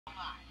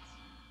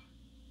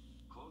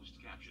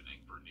captioning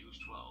for News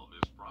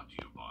 12 is brought to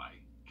you by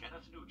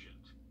Kenneth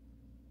Nugent.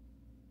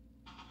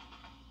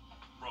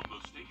 From the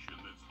station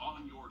that's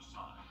on your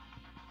side,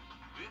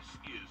 this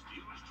is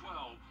News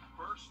 12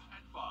 First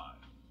at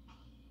 5.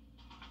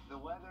 The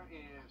weather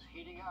is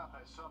heating up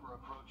as summer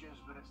approaches,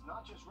 but it's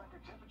not just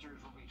record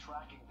temperatures we'll be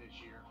tracking this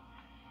year.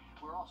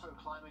 We're also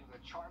climbing the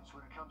charts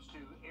when it comes to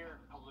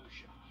air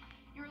pollution.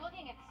 You're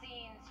looking at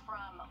scenes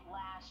from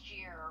last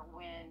year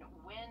when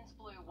winds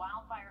blew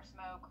wildfire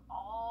smoke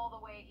all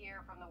the way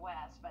here from the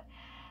west. But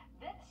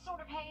this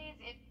sort of haze,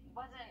 it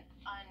wasn't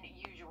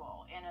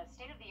unusual. In a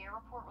State of the Air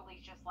report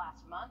released just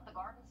last month, the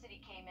Garden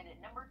City came in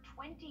at number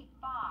 25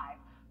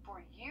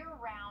 for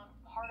year-round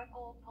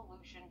particle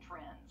pollution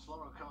trends.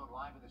 Sloan Cone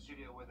live in the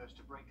studio with us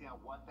to break down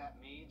what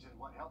that means and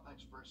what health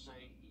experts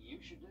say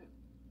you should do.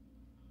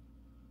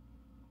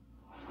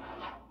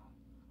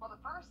 Well,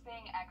 the first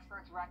thing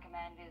experts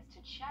recommend is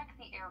to check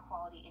the air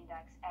quality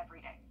index every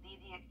day. The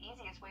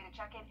easiest way to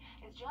check it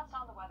is just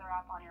on the weather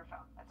app on your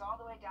phone. It's all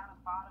the way down at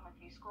the bottom if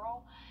you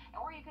scroll,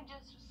 or you can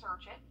just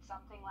search it.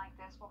 Something like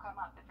this will come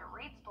up. If it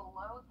reads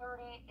below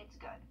 30, it's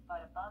good,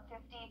 but above 50,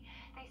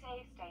 they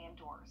say stay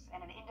indoors. And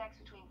an index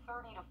between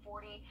 30 to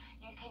 40,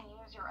 you can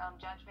use your own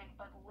judgment,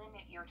 but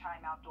limit your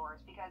time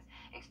outdoors because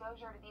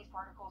exposure to these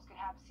particles could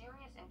have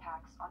serious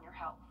impacts on your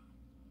health.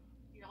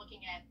 You're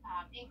looking at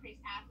increased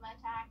asthma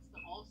attacks,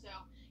 but also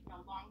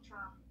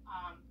long-term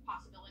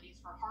possibilities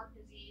for heart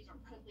disease, or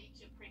could lead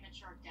to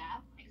premature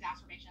death,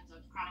 exacerbations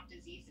of chronic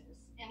diseases,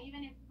 and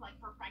even if, like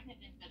for pregnant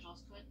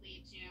individuals, could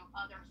lead to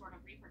other sort of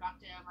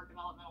reproductive or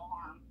developmental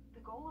harm.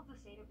 The goal of the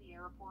State of the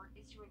Air report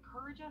is to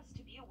encourage us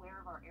to be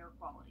aware of our air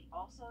quality,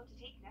 also to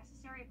take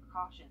necessary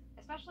precautions,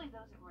 especially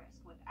those at risk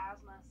with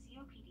asthma,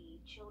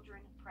 COPD,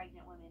 children,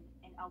 pregnant women,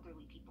 and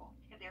elderly people.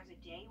 If there's a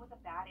day with a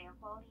bad air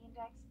quality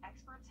index,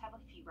 experts have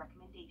a few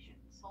recommendations.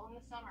 Well, in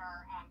the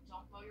summer,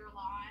 don't mow your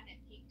lawn at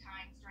peak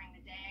times during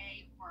the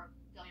day, or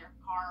fill your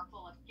car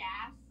full of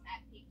gas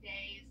at peak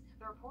days.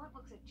 The report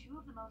looks at two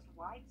of the most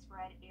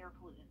widespread air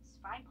pollutants,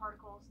 fine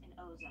particles and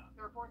ozone.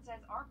 The report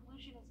says our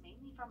pollution is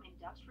mainly from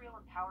industrial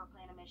and power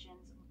plant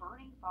emissions,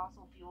 burning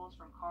fossil fuels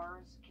from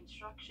cars,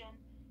 construction,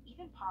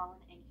 even pollen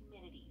and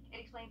humidity.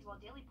 It explains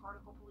while daily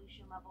particle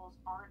pollution levels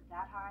aren't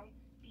that high,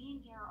 being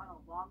here on a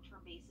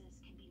long-term basis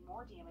can be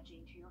more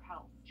damaging to your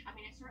health. I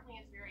mean, it certainly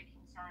is very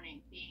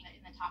concerning being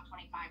in the top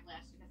 25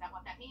 list, because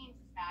what that means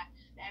is that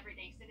the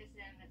everyday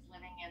citizen that's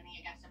living in the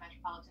Augusta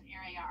metropolitan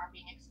area are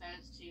being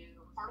exposed to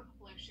particle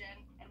pollution.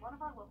 And one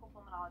of our local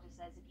pulmonologists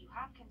says if you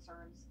have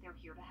concerns, they're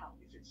here to help.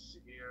 If it's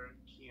severe,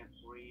 can't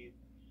breathe,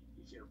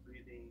 if you're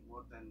breathing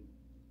more than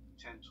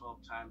 10,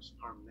 12 times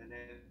per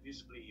minute,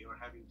 visibly you're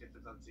having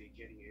difficulty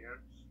getting air,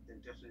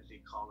 then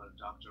definitely call a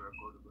doctor or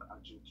go to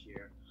urgent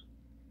care.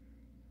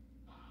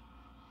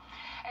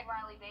 And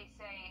Riley, they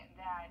say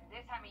that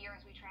this time of year,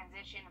 as we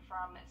transition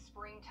from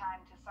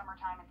springtime to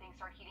summertime and things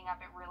start heating up,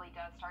 it really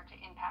does start to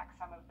impact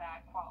some of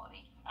that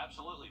quality.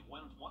 Absolutely.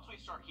 Once we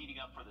start heating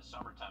up for the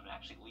summertime, it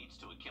actually leads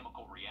to a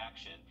chemical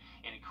reaction,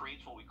 and it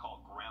creates what we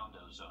call ground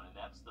ozone, and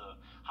that's the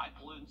high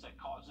pollutants that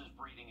causes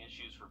breathing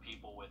issues for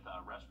people with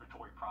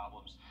respiratory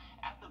problems.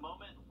 At the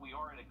moment, we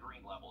are at a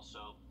green level,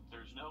 so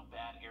there's no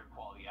bad air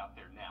quality out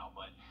there now,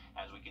 but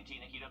as we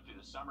continue to heat up through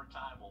the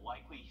summertime, we'll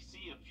likely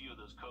see a few of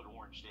those code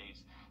orange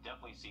days.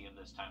 Definitely see them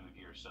this time of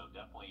year, so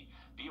definitely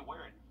be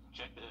aware and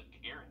check the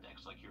air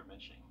index like you were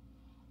mentioning.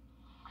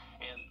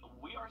 And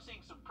we are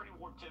seeing some pretty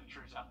warm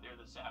temperatures out there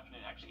this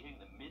afternoon, actually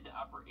hitting the mid to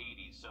upper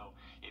 80s. So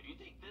if you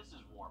think this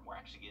is warm, we're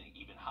actually getting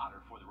even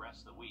hotter for the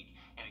rest of the week,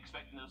 and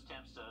expecting those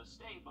temps to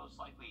stay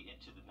most likely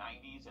into the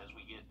 90s as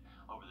we get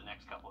over the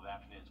next couple of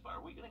afternoons. But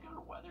are we going to go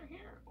to weather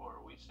here, or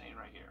are we staying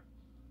right here?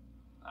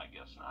 I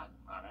guess not.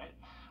 All right.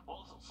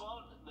 Well,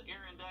 Sloan, the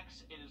air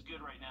index, it is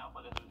good right now,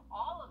 but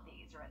all of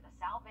these are at the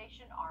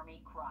Salvation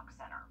Army Kroc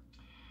Center.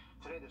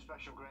 Today, the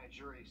special grand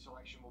jury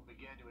selection will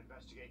begin to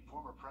investigate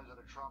former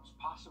President Trump's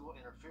possible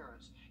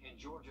interference in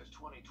Georgia's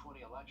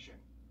 2020 election.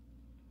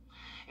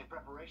 In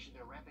preparation,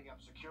 they're ramping up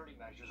security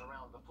measures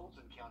around the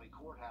Fulton County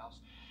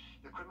Courthouse.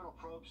 The criminal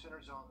probe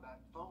centers on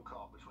that phone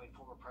call between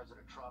former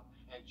President Trump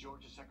and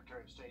Georgia Secretary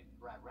of State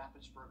Brad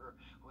Raffensperger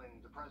when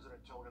the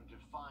president told him to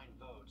find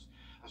votes.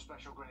 A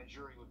special grand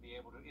jury would be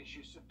able to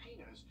issue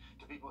subpoenas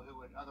to people who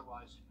would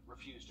otherwise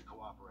refuse to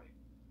cooperate.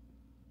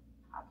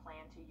 I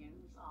plan to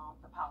use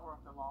the power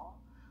of the law.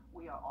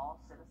 We are all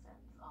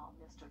citizens.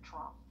 Mr.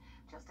 Trump,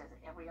 just as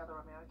every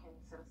other American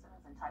citizen,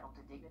 is entitled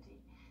to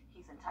dignity.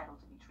 He's entitled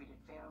to be treated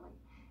fairly.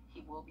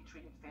 He will be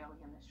treated fairly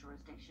in this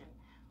jurisdiction,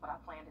 but I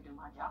plan to do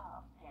my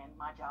job, and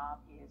my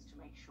job is to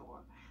make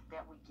sure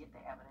that we get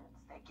the evidence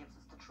that gives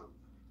us the truth.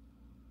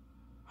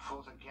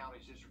 Fulton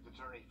County's District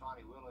Attorney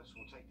Fonnie Willis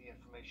will take the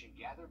information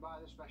gathered by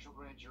the special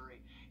grand jury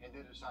and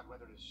then decide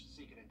whether to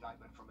seek an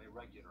indictment from a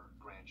regular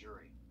grand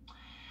jury.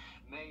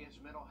 May is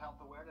Mental Health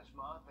Awareness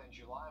Month, and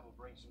July will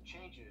bring some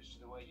changes to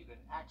the way you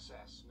can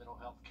access mental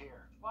health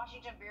care.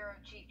 Washington Bureau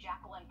Chief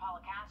Jacqueline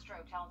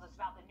Policastro tells us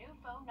about the new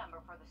phone number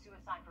for the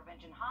Suicide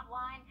Prevention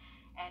Hotline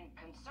and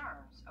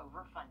concerns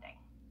over funding.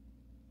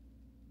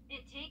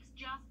 It takes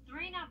just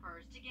 3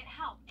 numbers to get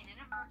help in an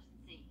emergency.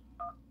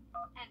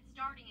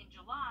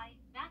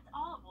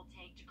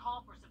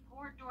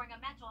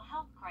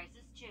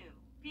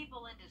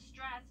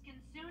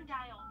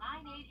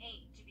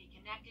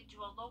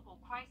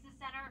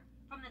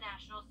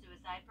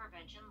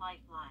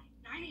 Lifeline.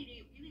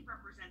 988 really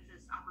represents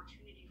this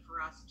opportunity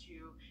for us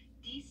to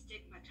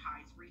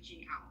destigmatize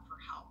reaching out for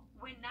help.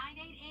 When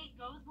 988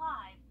 goes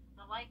live,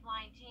 the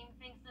Lifeline team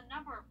thinks the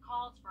number of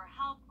calls for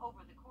help over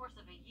the course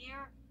of a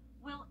year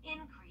will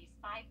increase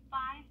by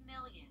 5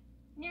 million.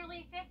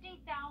 Nearly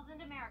 50,000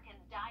 Americans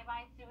die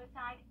by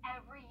suicide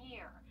every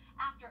year.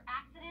 After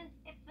accidents,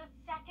 it's the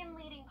second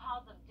leading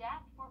cause of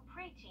death for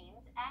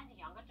preteens and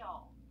young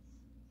adults.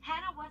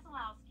 Hannah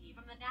Wesolowski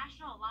from the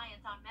National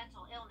Alliance on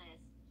Mental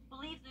Illness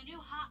believes the new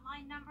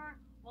hotline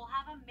number will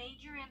have a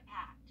major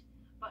impact,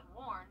 but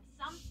warns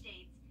some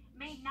states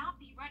may not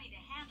be ready to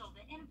handle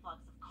the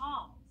influx of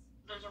calls.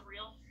 There's a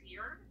real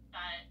fear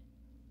that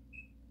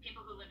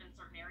people who live in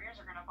certain areas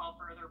are going to fall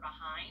further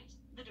behind.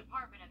 The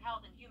Department of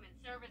Health and Human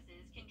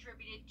Services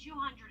contributed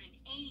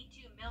 $282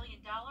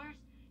 million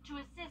to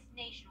assist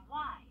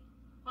nationwide,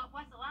 but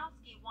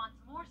Wesolowski wants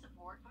more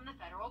support from the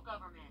federal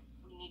government.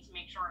 We need to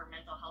make sure our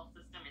mental health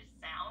system is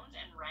sound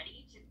and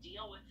ready to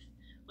deal with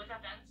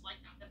events like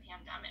the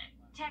pandemic.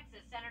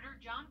 Texas Senator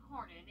John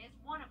Cornyn is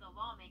one of the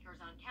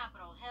lawmakers on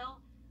Capitol Hill,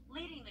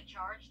 leading the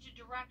charge to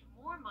direct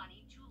more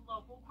money to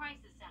local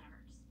crisis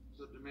centers.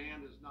 The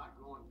demand is not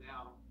going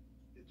down,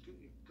 it's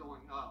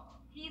going up.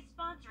 He's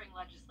sponsoring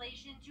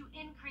legislation to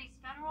increase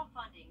federal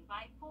funding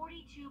by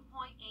 $42.8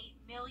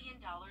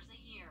 million a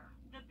year.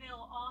 The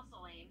bill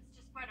also aims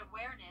to spread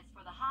awareness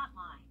for the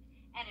hotline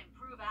and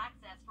improve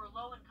access for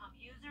low-income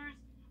users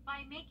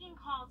by making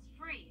calls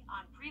free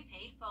on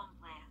prepaid phone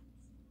plans.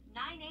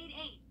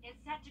 988 is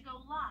set to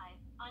go live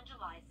on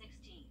July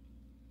 16th.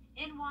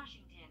 In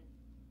Washington,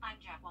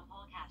 I'm Jacqueline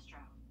Paul-Castro.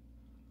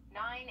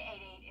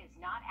 988 is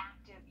not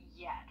active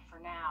yet for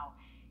now.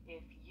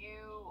 If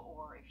you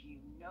or if you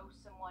know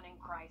someone in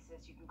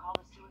crisis, you can call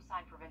the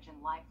Suicide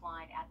Prevention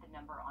Lifeline at the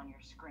number on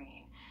your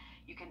screen.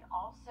 You can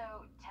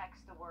also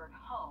text the word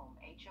HOME,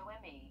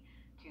 H-O-M-E,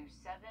 to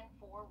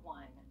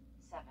 741-741.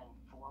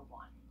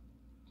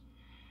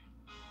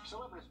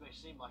 Celebrities may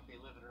seem like they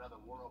live in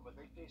another world, but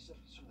they face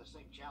some of the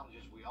same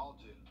challenges we all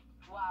do.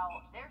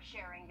 While they're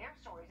sharing their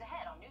stories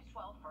ahead on News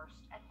 12 first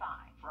at 5.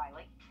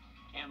 Riley?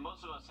 And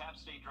most of us have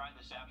stayed dry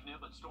this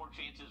afternoon, but storm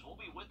chances will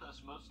be with us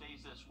most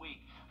days this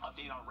week.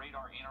 Update on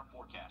radar and our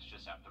forecast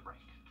just after break.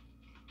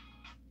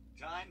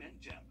 Time and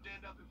temp.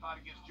 Stand up and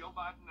fight against Joe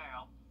Biden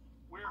now.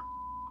 We're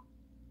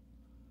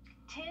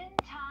 10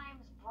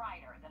 times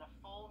brighter than a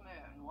full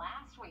moon.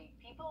 Last week,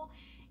 people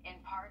in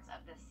parts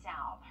of the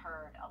South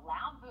heard a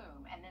loud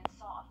boom and then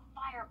saw a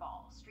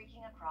fireball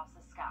streaking across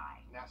the sky.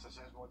 NASA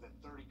says more than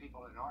 30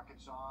 people in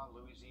Arkansas,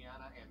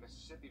 Louisiana, and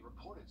Mississippi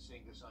reported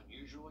seeing this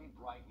unusually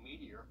bright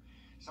meteor.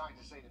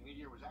 Scientists say the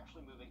meteor was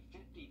actually moving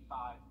 55,000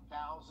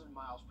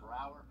 miles per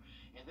hour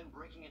and then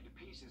breaking into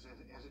pieces as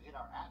it hit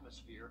our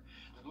atmosphere.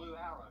 The blue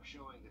arrow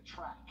showing the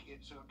track it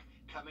took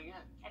coming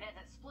in. And as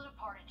it split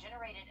apart, it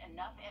generated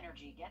enough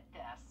energy, get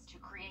this, to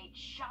create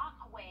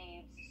shock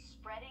waves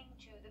spreading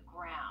to the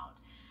ground.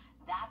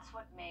 That's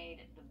what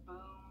made the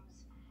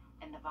booms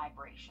and the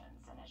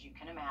vibrations. And as you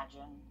can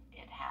imagine,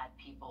 it had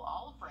people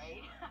all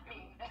afraid. I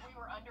mean, that we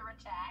were under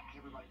attack.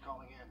 Everybody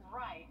calling in.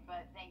 Right,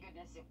 but thank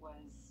goodness it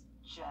was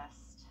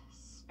just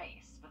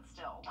space, but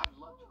still. I'd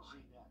love to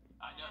see that.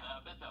 I know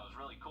that. I bet that was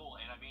really cool.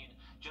 And I mean,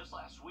 just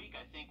last week,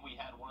 I think we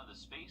had one of the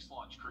space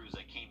launch crews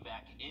that came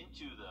back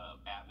into the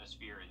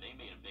atmosphere, and they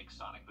made a big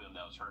sonic boom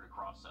that was heard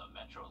across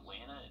Metro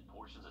Atlanta and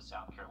portions of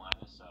South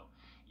Carolina. So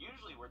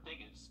usually we're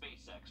thinking it's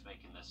SpaceX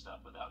making this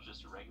stuff, but that was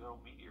just a regular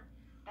old meteor.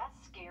 That's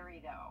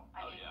scary, though.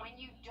 I mean, yeah. when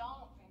you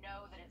don't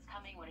know that it's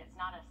coming, when it's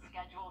not a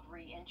scheduled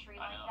re-entry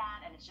like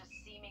that, and it's just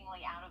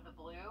seemingly out of the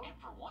blue. And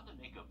for one to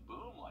make a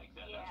boom like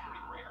that, Yeah. that's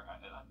pretty rare.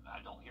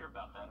 I don't hear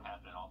about that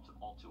happening all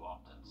too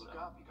often. Look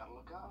up. You got to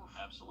look up.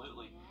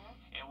 Absolutely.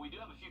 And we do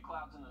have a few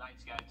clouds in the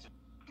night sky, too.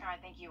 All right,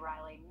 thank you,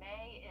 Riley.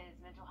 May is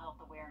Mental Health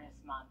Awareness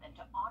Month, and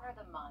to honor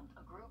the month,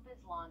 a group is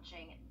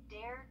launching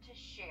Dare to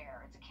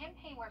Share. It's a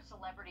campaign where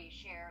celebrities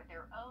share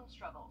their own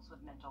struggles with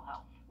mental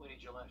health. Lady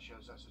Gillette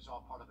shows us it's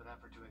all part of an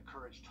effort to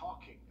encourage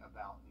talking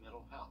about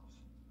mental health.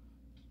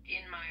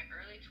 In my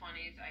early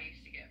 20s, I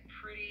used to get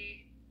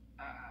pretty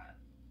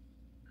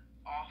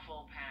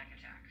awful panic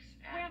attacks.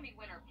 Grammy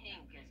winner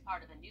Pink is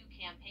part of a new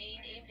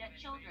campaign aimed at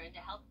children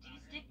to help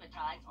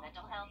destigmatize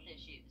mental health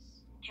issues.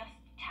 Just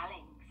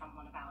telling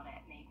someone about it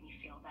made me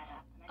feel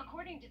better.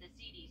 According to the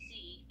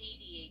CDC,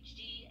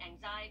 ADHD,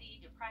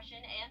 anxiety,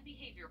 depression, and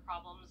behavior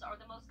problems are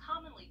the most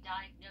commonly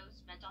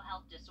diagnosed mental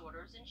health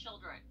disorders in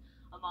children.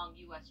 Among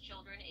U.S.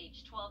 children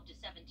aged 12 to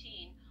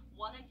 17,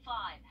 1 in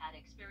 5 had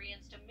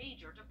experienced a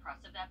major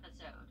depressive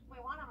episode.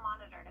 We want to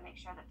monitor to make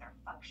sure that they're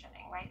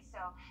functioning, right?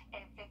 So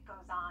if it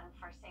goes on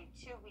for, say,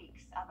 2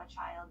 weeks of a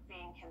child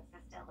being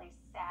consistently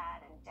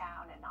sad and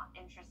down and not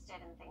interested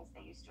in things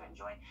they used to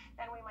enjoy,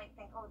 then we might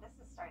think, oh, this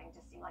is starting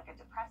to seem like a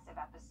depressive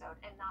episode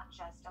and not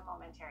just a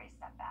momentary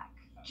setback.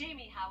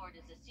 Jamie Howard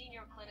is a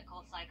senior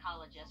clinical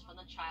psychologist from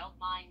the Child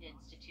Mind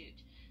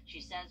Institute. She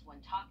says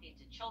when talking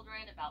to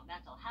children about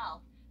mental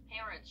health,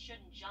 parents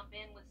shouldn't jump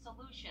in with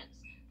solutions.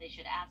 They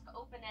should ask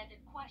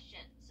open-ended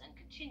questions and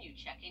continue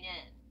checking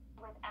in.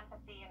 With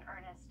empathy and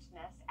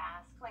earnestness,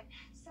 ask, like,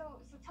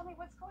 so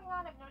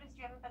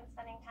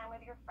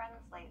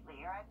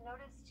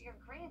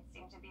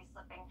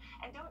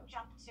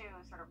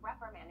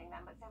reprimanding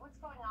them, but say, what's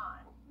going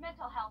on?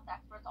 Mental health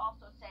experts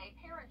also say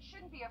parents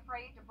shouldn't be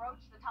afraid to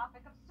broach the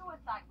topic of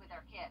suicide with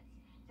their kids,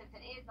 since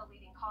it is the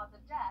leading cause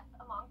of death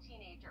among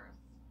teenagers.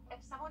 If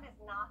someone is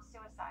not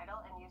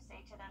suicidal and you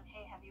say to them,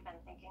 hey, have you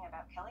been thinking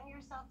about killing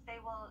yourself? They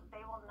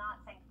will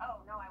not think,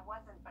 oh, no, I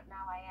wasn't, but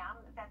now I am.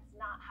 That's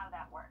not how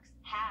that works.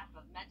 Half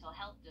of mental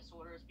health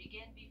disorders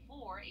begin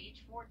before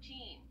age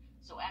 14,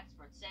 so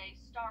experts say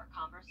start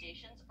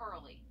conversations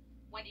early.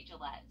 Wendy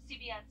Gillette,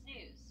 CBS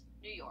News,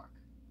 New York.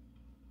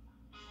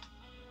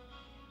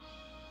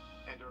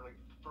 And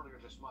earlier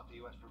this month,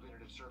 the U.S.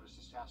 Preventative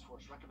Services Task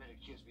Force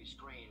recommended kids be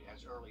screened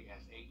as early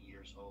as 8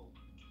 years old.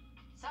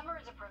 Summer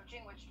is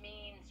approaching, which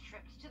means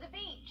trips to the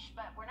beach,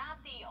 but we're not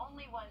the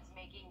only ones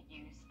making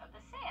use of the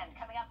sand.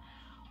 Coming up,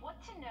 what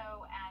to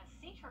know as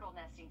sea turtle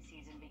nesting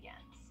season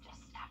begins,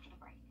 just after the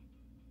break.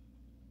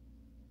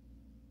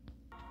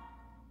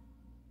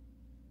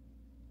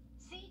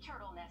 Sea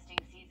turtle nesting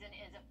season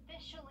is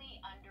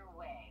officially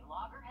underway.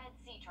 Loggerhead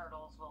sea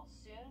turtles will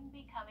soon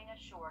be coming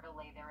ashore to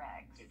lay their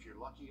eggs. If you're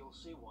lucky, you'll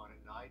see one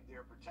at night.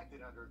 They're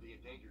protected under the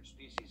Endangered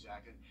Species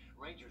Act, and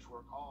rangers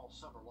work all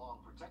summer long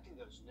protecting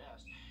those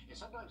nests. And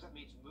sometimes that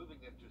means moving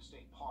them to a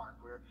state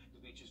park where the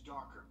beach is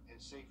darker and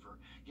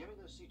safer, giving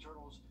those sea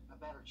turtles a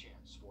better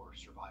chance for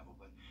survival.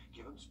 But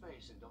give them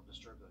space and don't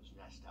disturb those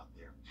nests out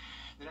there.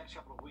 The next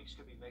couple of weeks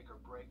could be make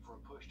or break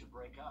for a push to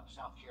break up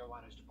South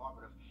Carolina's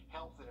Department of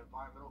Health and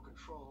Environmental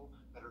Control,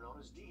 better known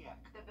as DHEC.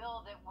 The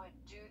bill that would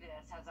do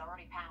this has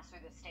already passed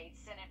through the state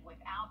Senate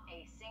without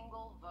a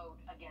single vote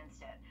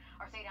against it.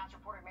 Our State House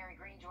reporter Mary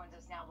Green joins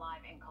us now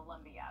live in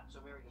Columbia. So,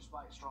 Mary,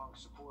 despite strong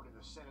support in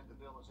the Senate, the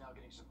bill is now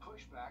getting some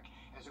pushback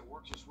as it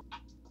works its way.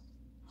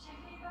 Take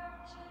me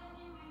back to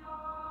New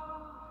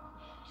York.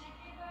 Take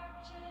me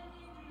back to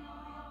New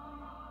York.